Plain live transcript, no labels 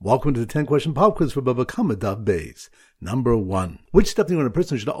Welcome to the 10-question pop quiz for Bava Kamma Daf Beis. Number 1. Which stuff do you want a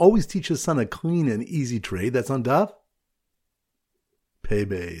person should always teach his son a clean and easy trade? That's on Daf Pei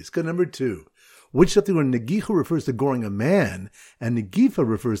Beis. Good. Number 2. Which stuff do you want Negicha refers to goring a man and Negifa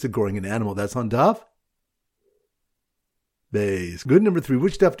refers to goring an animal? That's on Daf Beis. Good. Number 3.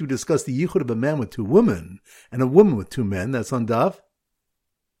 Which stuff do we discuss the yichud of a man with two women and a woman with two men? That's on Daf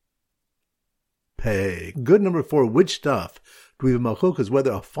Pei. Good. Number 4. Which stuff do we have malchukas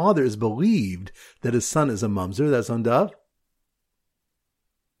whether a father is believed that his son is a mamzer? That's on Daf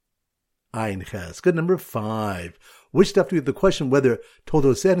Ayin Ches. Good. Number 5. Which stuff do we have the question whether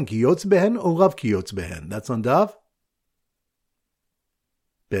Toldo said in Kiyotz Behen or Lav Kiyotz Behen? That's on Daf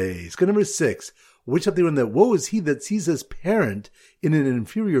Beis. Good. Number 6. Which stuff do we have that woe is he that sees his parent in an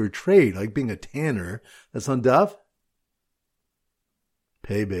inferior trade, like being a tanner? That's on Daf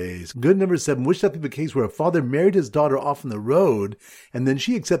Pei Beis. Good. Number 7. Which stuff do we have the case where a father married his daughter off on the road and then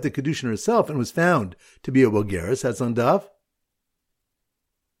she accepted Kedushin herself and was found to be a Wilgaris? That's on Daf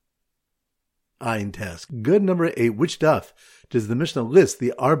Ayin Tes. Good. Number 8. Which daf does the Mishnah list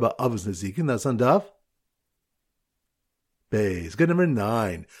the Arba Avos Nezikin? That's on Daf Beis. Good. Number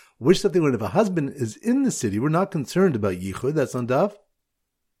 9. Which stuff they learn if a husband is in the city, we're not concerned about Yichud? That's on Daf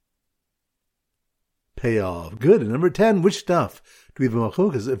Payoff. Good. And number 10. Which stuff do we have a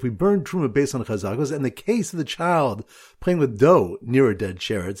machukas if we burn truma based on chazakos and the case of the child playing with dough near a dead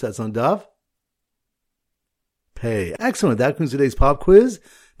sheretz? That's on Daf Pei. Excellent. That concludes today's pop quiz.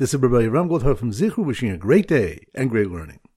 This is Rabbi Ram Goldhar from Zichru wishing you a great day and great learning.